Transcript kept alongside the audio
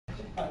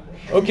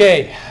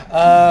Okay,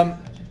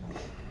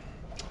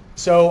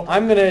 so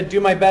I'm going to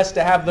do my best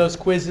to have those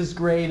quizzes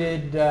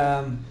graded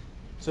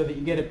so that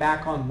you get it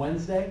back on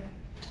Wednesday.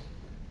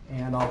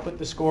 And I'll put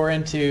the score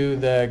into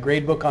the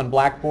grade book on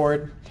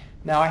Blackboard.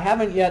 Now, I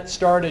haven't yet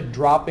started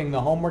dropping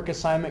the homework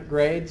assignment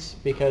grades,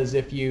 because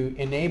if you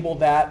enable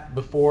that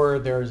before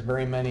there's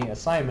very many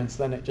assignments,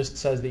 then it just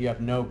says that you have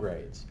no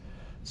grades.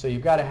 So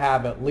you've got to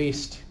have at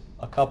least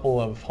a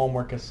couple of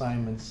homework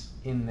assignments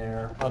in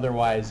there.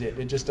 Otherwise, it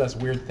just does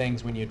weird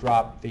things when you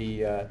drop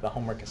the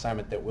homework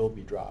assignment that will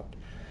be dropped.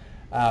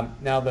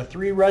 Now, the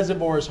 3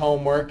 reservoirs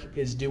homework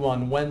is due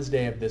on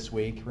Wednesday of this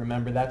week.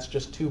 Remember, that's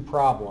just 2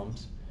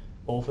 problems.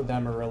 Both of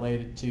them are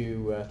related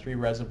to 3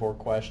 reservoir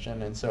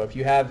question. And so if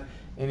you have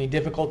any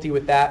difficulty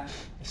with that,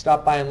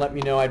 stop by and let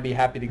me know. I'd be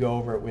happy to go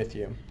over it with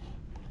you.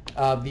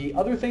 The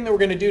other thing that we're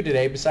going to do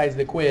today, besides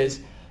the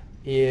quiz,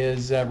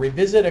 is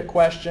revisit a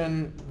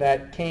question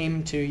that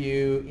came to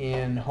you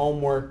in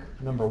homework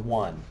number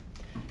 1.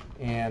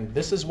 And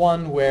this is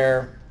one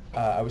where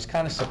I was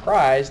kind of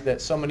surprised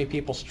that so many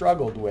people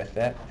struggled with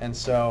it. And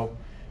so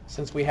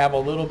since we have a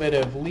little bit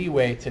of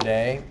leeway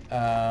today,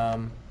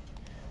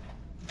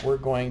 we're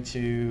going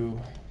to,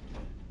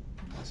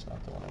 that's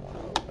not the one I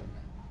want to open.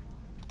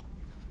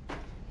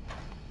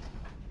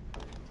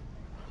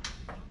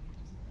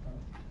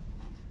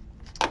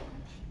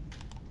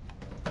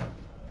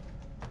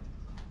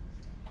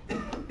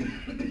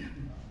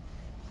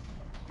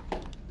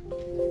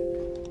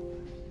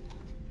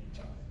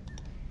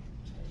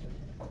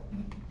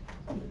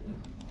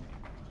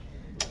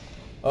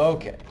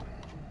 Okay.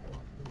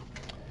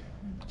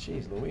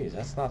 Jeez Louise,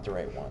 that's not the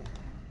right one.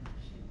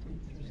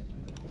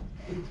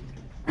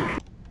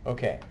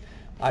 Okay,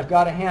 I've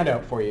got a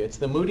handout for you. It's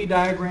the Moody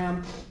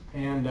Diagram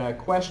and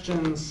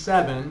question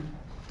 7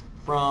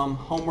 from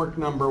homework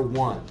number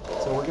 1.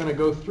 So we're going to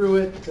go through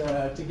it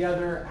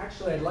together.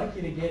 Actually, I'd like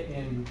you to get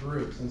in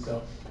groups. And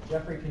so,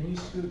 Jeffrey, can you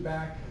scoot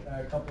back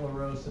a couple of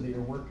rows so that you're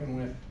working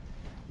with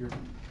your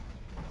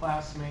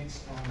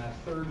classmates on that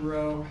 3rd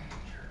row?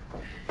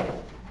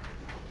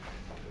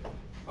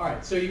 All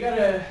right, so you got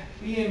to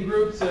be in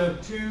groups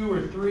of 2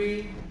 or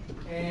 3.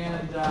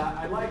 And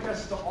I'd like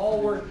us to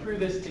all work through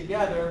this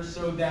together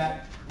so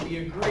that we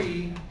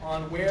agree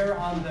on where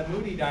on the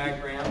Moody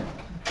diagram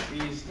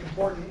these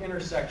important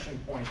intersection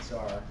points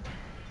are.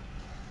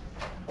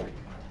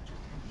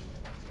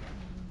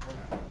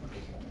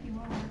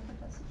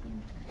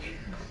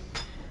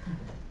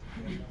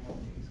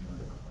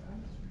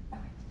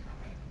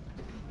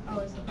 Oh,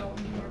 is the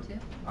problem here too?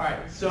 All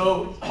right,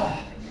 so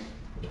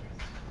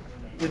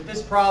with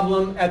this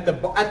problem, at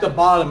the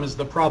bottom is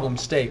the problem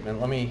statement.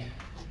 Let me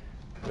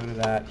go to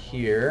that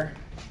here.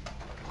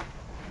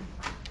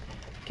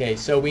 Okay,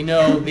 so we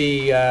know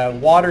the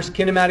water's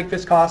kinematic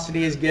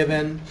viscosity is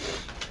given.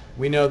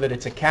 We know that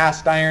it's a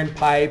cast iron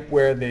pipe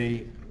where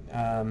the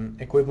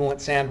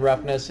equivalent sand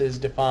roughness is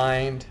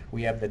defined.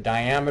 We have the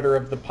diameter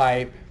of the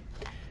pipe.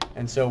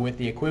 And so with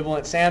the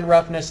equivalent sand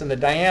roughness and the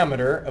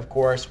diameter, of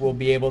course, we'll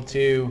be able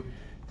to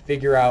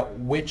figure out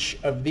which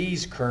of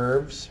these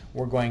curves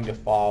we're going to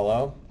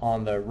follow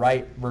on the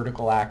right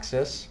vertical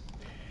axis.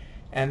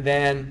 And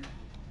then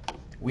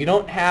we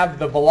don't have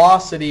the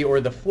velocity or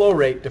the flow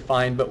rate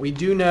defined, but we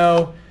do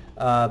know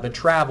the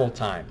travel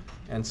time.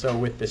 And so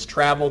with this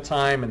travel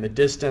time and the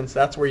distance,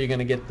 that's where you're going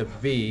to get the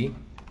V.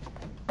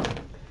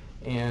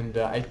 And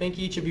I think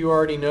each of you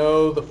already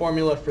know the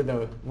formula for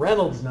the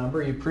Reynolds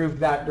number. You proved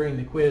that during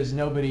the quiz.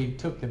 Nobody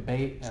took the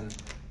bait and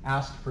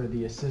asked for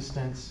the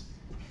assistants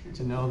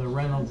to know the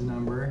Reynolds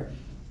number.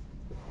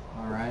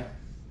 All right.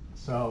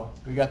 So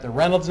we got the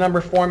Reynolds number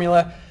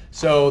formula.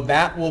 So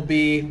that will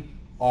be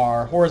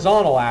our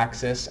horizontal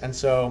axis, and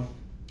so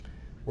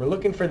we're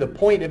looking for the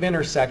point of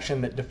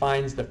intersection that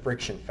defines the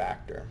friction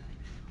factor.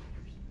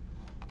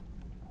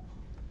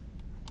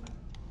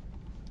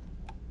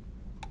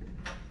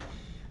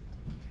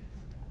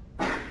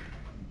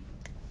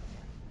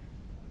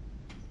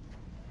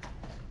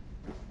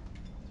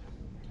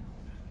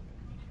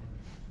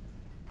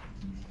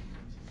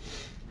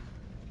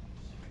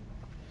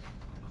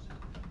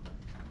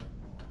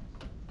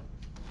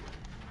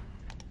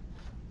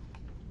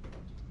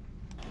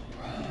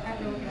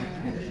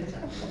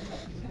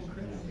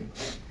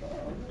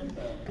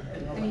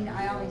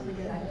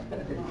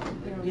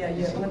 Yeah,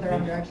 you went the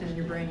wrong direction in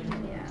your brain.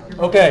 Yeah.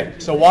 Okay,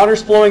 so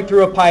water's flowing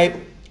through a pipe.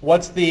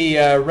 What's the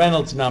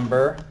Reynolds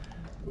number?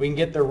 We can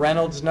get the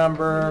Reynolds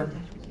number.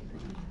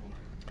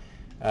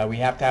 We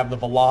have to have the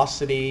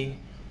velocity.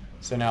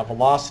 So now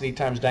velocity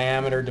times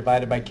diameter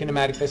divided by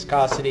kinematic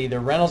viscosity. The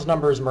Reynolds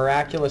number is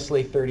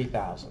miraculously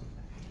 30,000,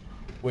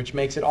 which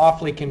makes it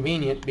awfully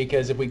convenient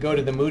because if we go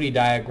to the Moody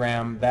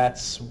diagram,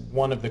 that's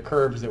one of the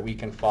curves that we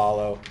can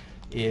follow,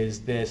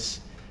 is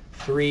this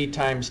 3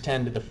 times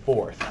 10 to the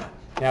 4th.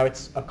 Now,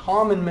 it's a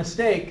common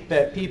mistake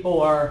that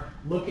people are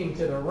looking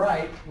to the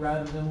right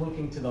rather than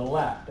looking to the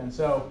left. And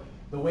so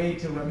the way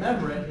to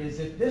remember it is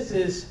if this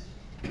is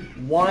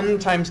 1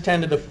 times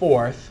 10 to the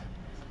 4th,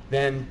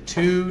 then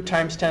 2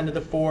 times 10 to the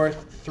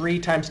 4th, 3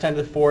 times 10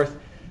 to the 4th.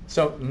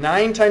 So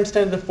 9 times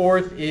 10 to the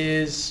 4th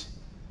is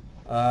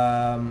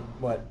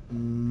what,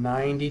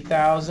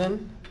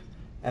 90,000,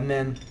 and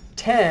then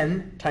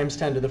 10 times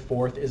 10 to the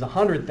fourth is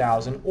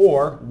 100,000,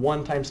 or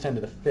 1 times 10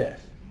 to the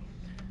fifth.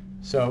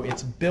 So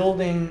it's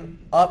building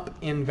up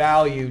in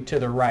value to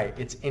the right.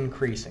 It's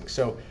increasing.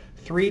 So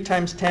 3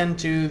 times 10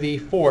 to the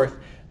fourth.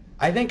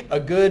 I think a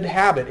good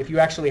habit, if you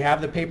actually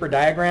have the paper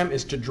diagram,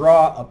 is to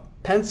draw a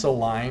pencil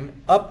line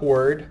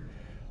upward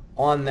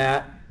on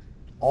that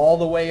all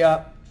the way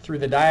up through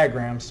the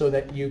diagram so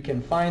that you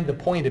can find the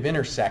point of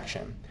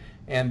intersection.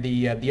 And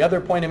the other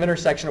point of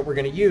intersection that we're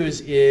going to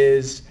use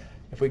is,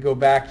 if we go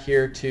back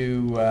here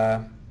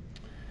to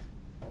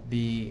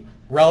the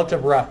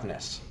relative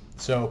roughness,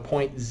 so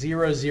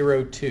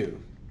 0.002.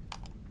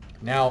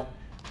 Now,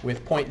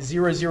 with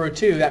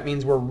 0.002, that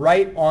means we're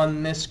right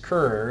on this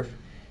curve,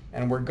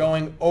 and we're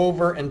going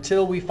over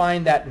until we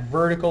find that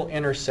vertical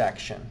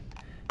intersection.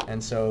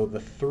 And so the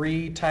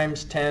 3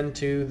 times 10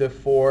 to the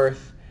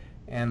fourth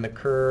and the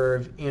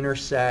curve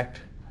intersect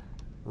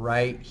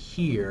right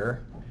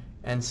here.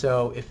 And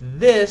so if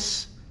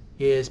this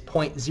is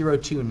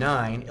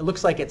 0.029, it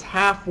looks like it's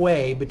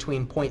halfway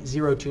between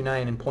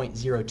 0.029 and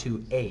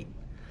 0.028.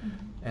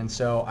 And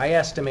so I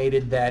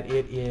estimated that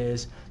it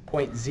is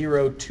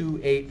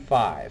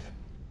 0.0285.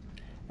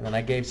 And then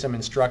I gave some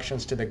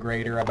instructions to the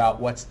grader about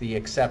what's the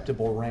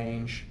acceptable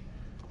range.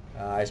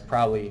 I was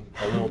probably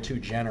a little too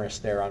generous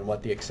there on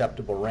what the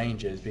acceptable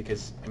range is,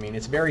 because, I mean,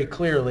 it's very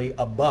clearly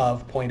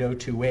above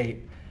 0.028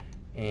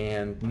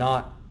 and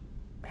not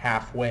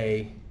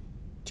halfway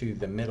to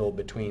the middle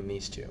between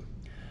these two.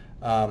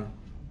 All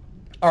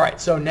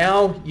right, so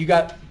now you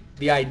got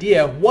the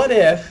idea. What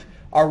if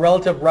our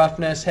relative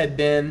roughness had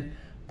been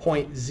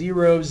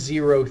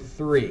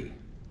 0.003?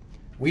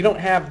 We don't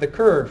have the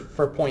curve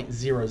for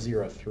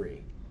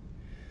 0.003.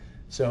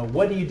 So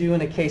what do you do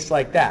in a case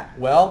like that?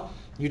 Well,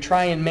 you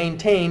try and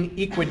maintain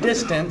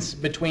equidistance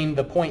between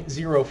the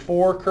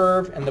 0.04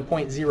 curve and the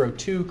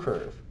 0.02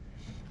 curve.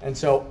 And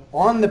so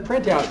on the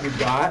printout you've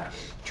got,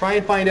 try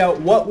and find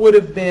out what would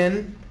have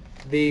been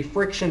the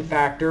friction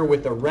factor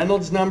with the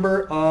Reynolds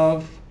number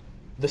of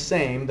the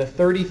same, the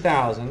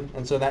 30,000,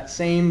 and so that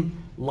same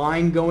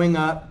line going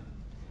up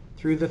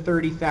through the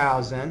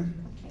 30,000.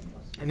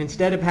 And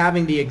instead of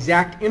having the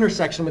exact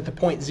intersection with the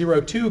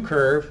 0.02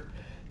 curve,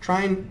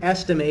 try and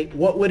estimate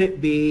what would it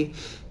be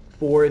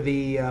for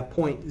the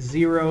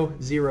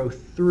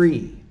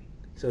 0.003.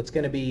 So it's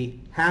going to be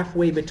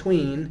halfway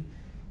between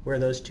where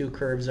those two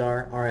curves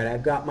are. All right,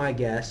 I've got my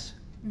guess.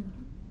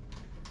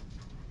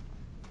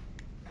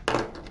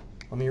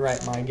 Let me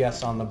write my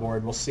guess on the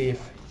board. We'll see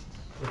if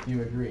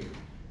you agree.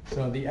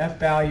 So the F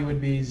value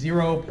would be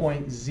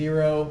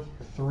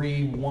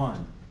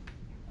 0.031.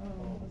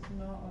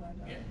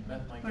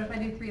 What if I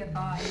do 3 of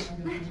 5?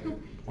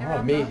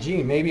 Oh,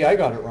 gee, maybe I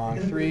got it wrong.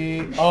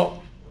 3.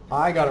 Oh,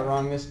 I got it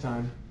wrong this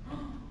time.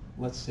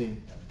 Let's see.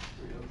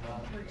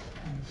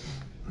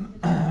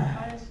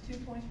 Minus 2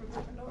 points for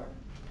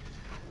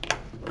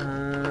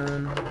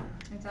Gryffindor.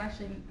 It's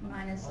actually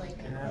minus like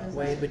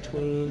Halfway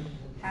between.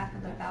 half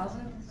of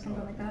 1,000,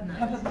 something like that.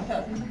 Half of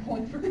 1,000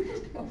 points for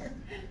Gryffindor.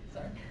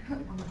 Sorry.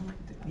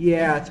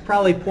 Yeah, it's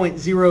probably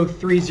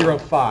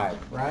 0.0305,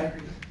 right?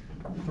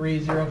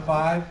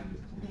 305.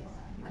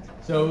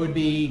 So it would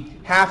be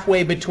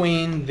halfway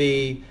between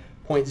the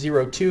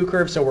 0.02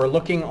 curve. So we're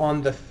looking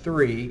on the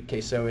 3.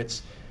 Okay, so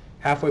it's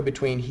halfway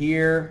between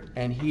here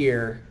and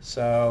here.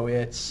 So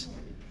it's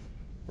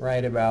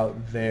right about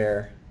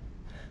there.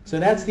 So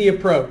that's the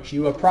approach.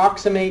 You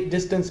approximate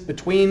distance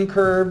between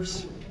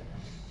curves,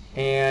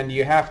 and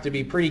you have to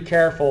be pretty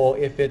careful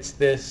if it's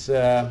this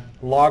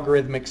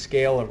logarithmic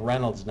scale of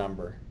Reynolds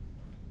number.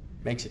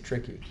 Makes it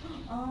tricky.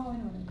 Oh, I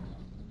know.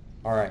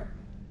 All right.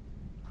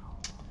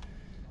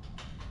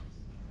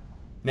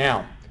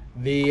 Now,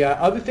 the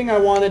other thing I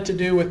wanted to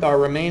do with our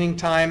remaining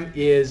time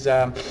is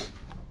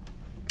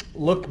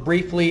look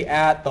briefly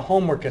at the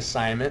homework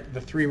assignment,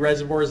 the 3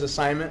 reservoirs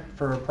assignment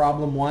for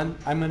problem 1.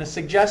 I'm going to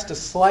suggest a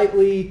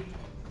slightly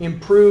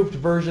improved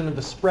version of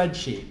the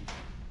spreadsheet.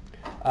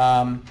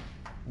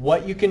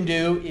 What you can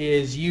do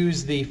is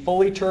use the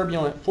fully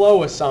turbulent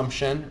flow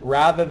assumption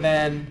rather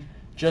than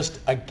just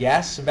a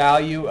guess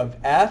value of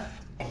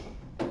F.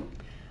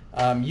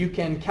 You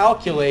can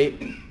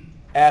calculate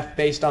F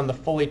based on the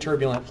fully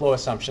turbulent flow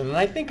assumption. And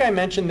I think I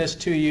mentioned this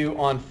to you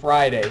on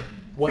Friday,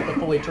 what the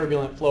fully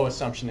turbulent flow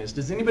assumption is.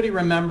 Does anybody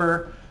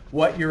remember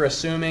what you're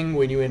assuming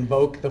when you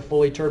invoke the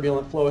fully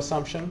turbulent flow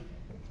assumption?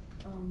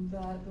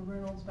 That the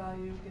Reynolds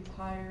value gets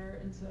higher,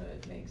 and so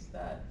it makes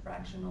that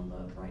fraction on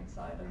the right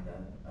side of the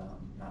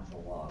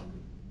natural log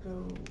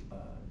go to a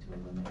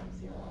limit of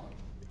 0.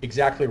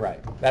 Exactly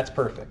right. That's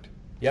perfect.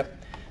 Yep.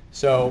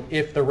 So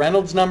if the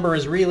Reynolds number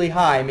is really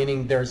high,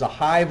 meaning there's a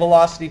high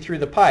velocity through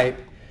the pipe,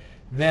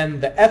 then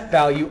the F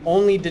value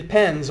only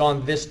depends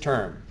on this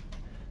term.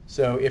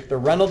 So if the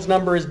Reynolds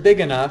number is big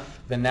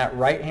enough, then that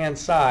right-hand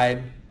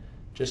side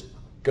just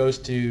goes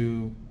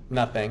to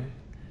nothing.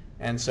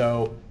 And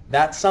so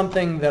that's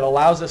something that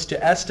allows us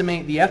to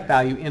estimate the F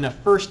value in a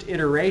first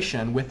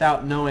iteration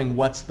without knowing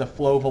what's the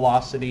flow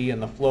velocity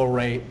and the flow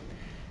rate.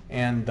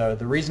 And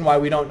the reason why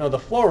we don't know the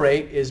flow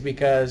rate is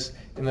because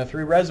in the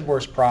 3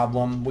 reservoirs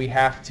problem, we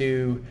have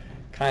to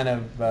kind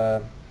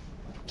of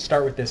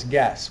start with this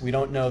guess. We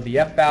don't know the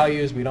F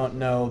values, we don't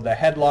know the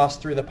head loss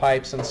through the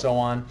pipes, and so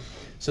on.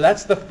 So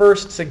that's the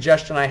first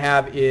suggestion I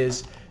have,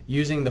 is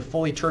using the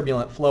fully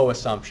turbulent flow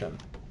assumption.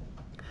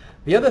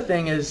 The other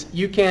thing is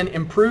you can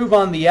improve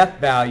on the F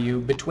value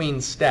between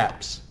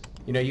steps.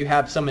 You know, you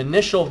have some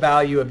initial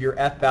value of your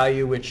F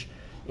value, which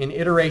in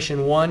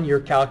iteration 1 you're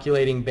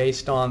calculating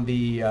based on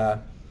the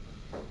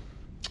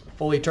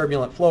fully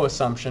turbulent flow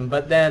assumption,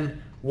 but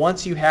then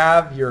once you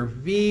have your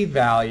V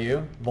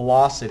value,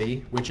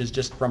 velocity, which is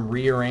just from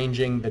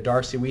rearranging the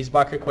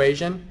Darcy-Weisbach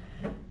equation,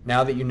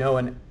 now that you know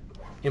an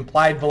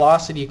implied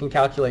velocity, you can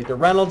calculate the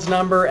Reynolds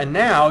number, and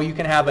now you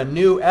can have a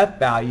new F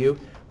value.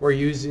 We're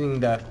using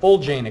the full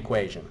Jane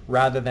equation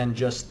rather than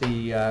just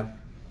the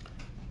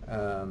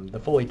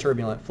fully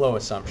turbulent flow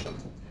assumption.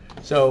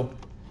 So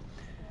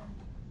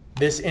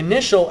this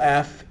initial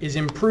F is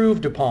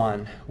improved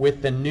upon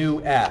with the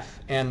new F,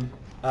 and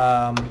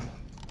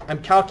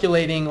I'm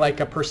calculating like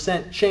a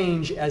 %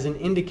 change as an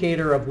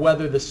indicator of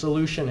whether the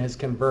solution has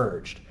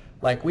converged.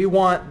 Like, we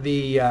want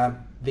the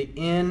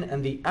in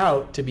and the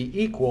out to be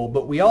equal,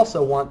 but we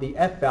also want the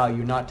F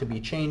value not to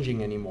be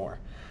changing anymore.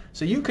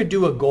 So you could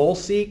do a goal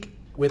seek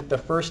with the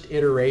first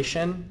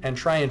iteration and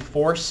try and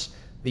force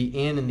the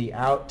in and the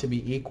out to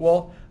be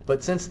equal,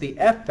 but since the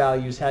F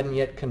values hadn't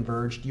yet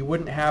converged, you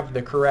wouldn't have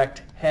the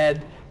correct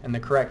head and the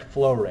correct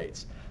flow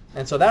rates.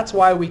 And so that's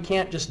why we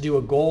can't just do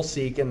a goal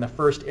seek in the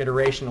first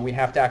iteration. We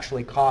have to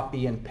actually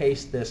copy and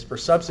paste this for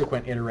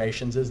subsequent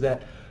iterations, is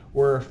that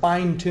we're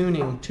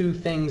fine-tuning 2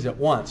 things at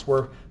once.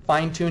 We're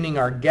fine-tuning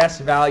our guess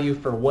value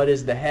for what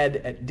is the head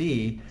at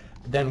D,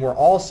 then we're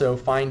also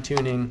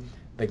fine-tuning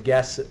the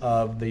guess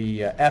of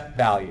the F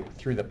value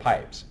through the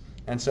pipes.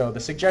 And so the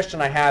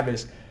suggestion I have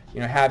is, you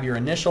know, have your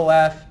initial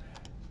F,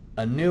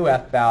 a new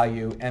F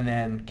value, and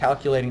then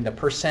calculating the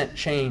 %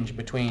 change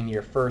between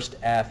your first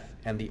F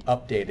and the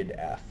updated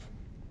F.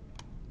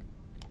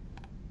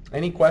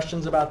 Any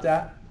questions about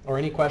that? Or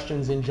any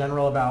questions in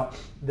general about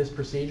this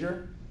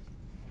procedure?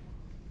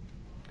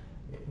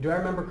 Do I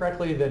remember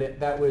correctly that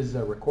that was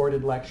a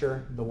recorded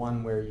lecture, the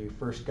one where you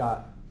first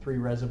got 3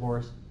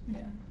 reservoirs?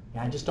 Yeah.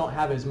 Yeah, I just don't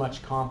have as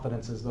much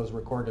confidence as those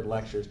recorded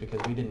lectures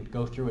because we didn't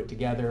go through it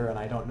together, and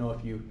I don't know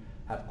if you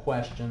have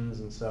questions,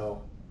 and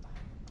so.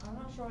 I'm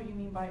not sure what you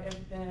mean by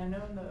if then. I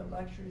know in the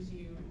lectures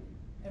you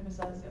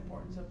emphasize the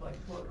importance of like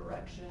flow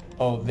direction.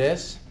 Oh,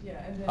 this?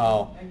 Yeah, and then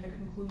like the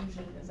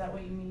conclusion. Is that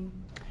what you mean?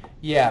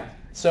 Yeah.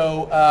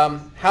 So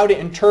how to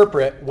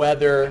interpret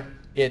whether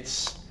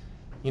it's,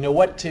 you know,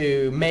 what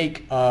to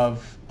make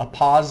of a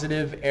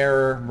positive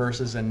error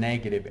versus a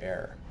negative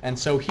error. And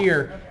so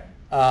here,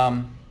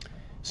 Okay.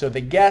 So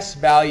the guess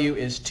value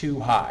is too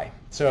high.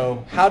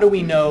 So how do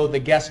we know the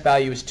guess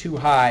value is too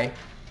high?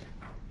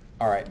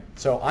 All right,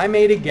 so I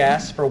made a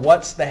guess for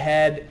what's the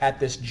head at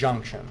this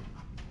junction.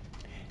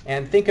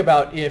 And think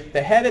about, if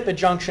the head at the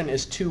junction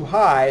is too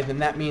high, then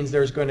that means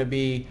there's going to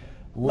be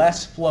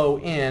less flow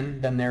in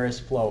than there is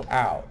flow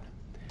out.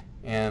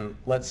 And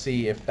let's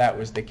see if that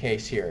was the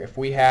case here. If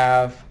we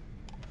have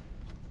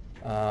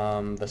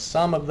the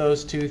sum of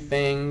those 2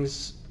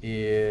 things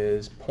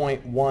is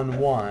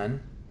 0.11,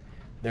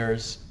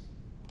 there's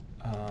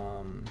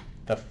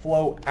the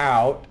flow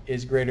out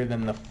is greater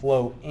than the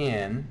flow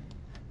in.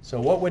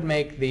 So what would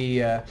make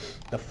the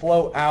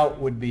flow out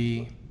would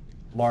be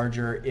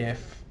larger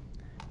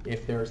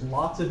if there's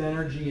lots of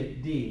energy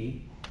at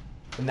D,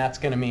 then that's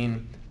going to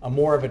mean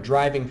more of a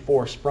driving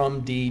force from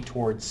D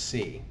towards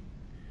C.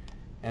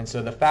 And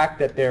so the fact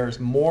that there's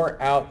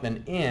more out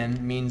than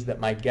in means that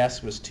my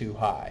guess was too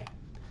high.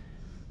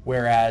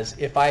 Whereas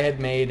if I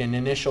had made an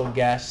initial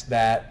guess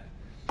that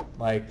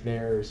like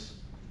there's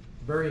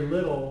very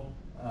little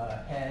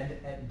head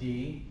at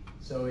D,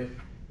 so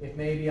if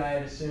maybe I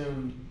had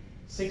assumed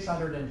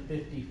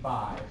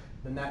 655,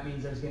 then that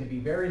means there's going to be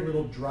very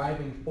little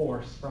driving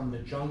force from the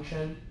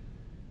junction,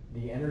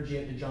 the energy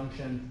at the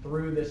junction,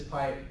 through this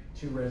pipe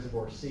to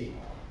reservoir C.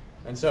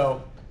 And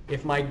so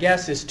if my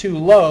guess is too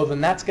low, then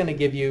that's going to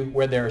give you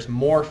where there's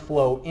more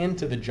flow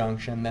into the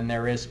junction than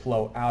there is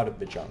flow out of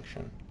the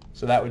junction.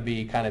 So that would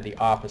be kind of the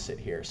opposite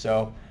here.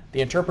 So the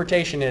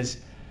interpretation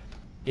is,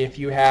 if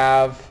you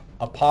have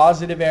a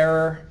positive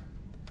error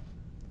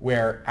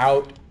where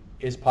out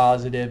is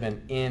positive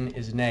and in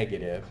is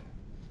negative,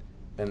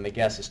 then the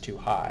guess is too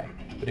high.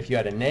 But if you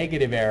had a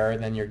negative error,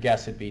 then your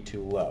guess would be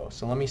too low.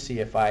 So let me see,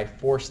 if I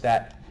force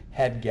that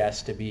head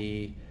guess to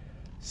be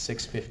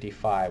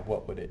 655,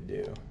 what would it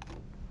do?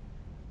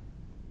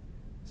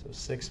 So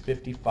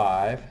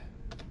 655,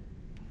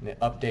 and it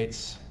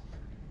updates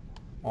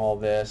all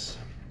this.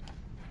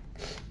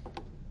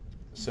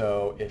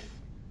 So if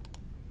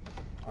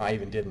I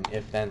even did an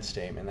if-then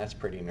statement, that's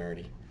pretty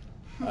nerdy.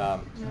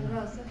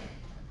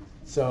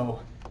 So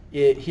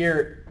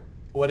here,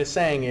 what it's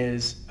saying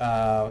is,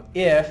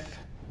 if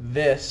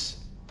this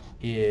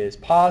is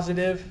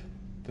positive,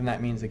 then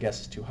that means the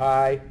guess is too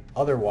high.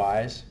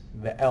 Otherwise,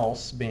 the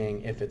else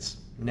being if it's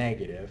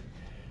negative,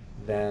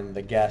 then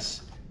the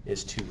guess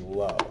is too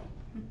low.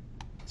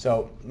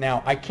 So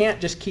now I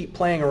can't just keep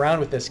playing around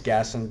with this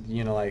guess and,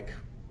 like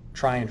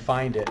try and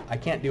find it. I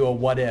can't do a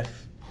what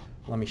if.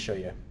 Let me show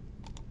you,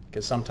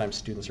 because sometimes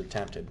students are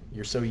tempted.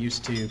 You're so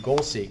used to goal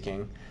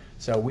seeking.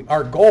 So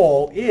our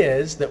goal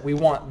is that we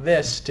want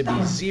this to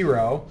be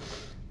 0,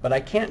 but I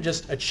can't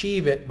just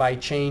achieve it by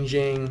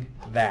changing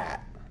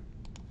that.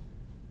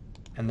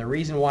 And the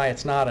reason why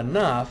it's not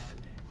enough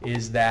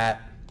is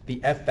that the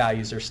f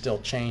values are still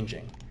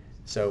changing.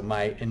 So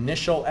my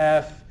initial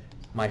f,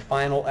 my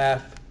final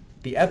f,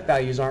 the f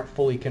values aren't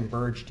fully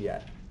converged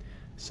yet.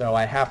 So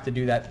I have to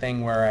do that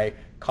thing where I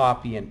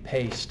copy and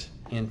paste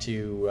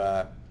into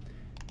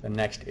the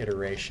next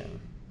iteration.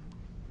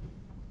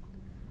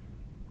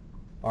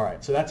 All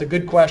right, so that's a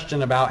good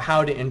question about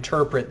how to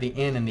interpret the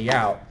in and the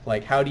out.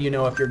 Like, how do you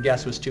know if your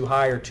guess was too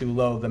high or too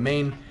low? The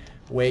main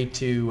way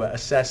to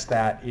assess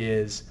that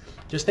is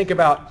just think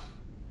about,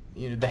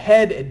 the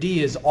head at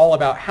D is all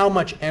about how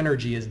much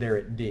energy is there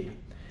at D.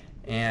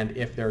 And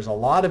if there's a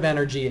lot of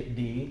energy at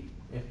D,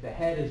 if the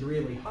head is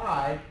really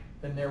high,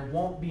 then there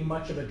won't be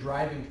much of a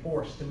driving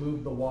force to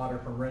move the water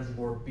from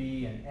reservoir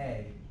B and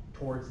A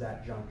towards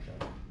that junction.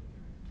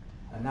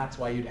 And that's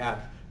why you'd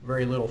have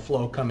very little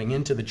flow coming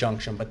into the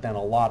junction, but then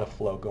a lot of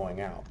flow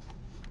going out.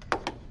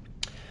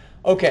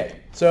 Okay,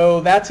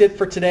 so that's it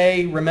for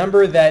today.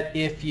 Remember that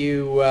if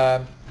you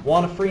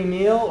want a free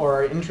meal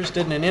or are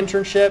interested in an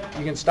internship,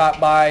 you can stop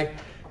by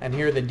and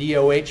hear the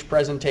DOH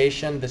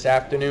presentation this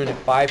afternoon at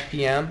 5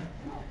 p.m.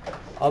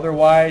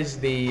 Otherwise,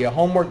 the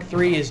homework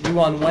 3 is due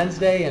on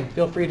Wednesday, and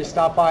feel free to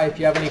stop by if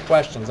you have any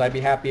questions. I'd be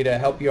happy to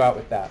help you out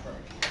with that.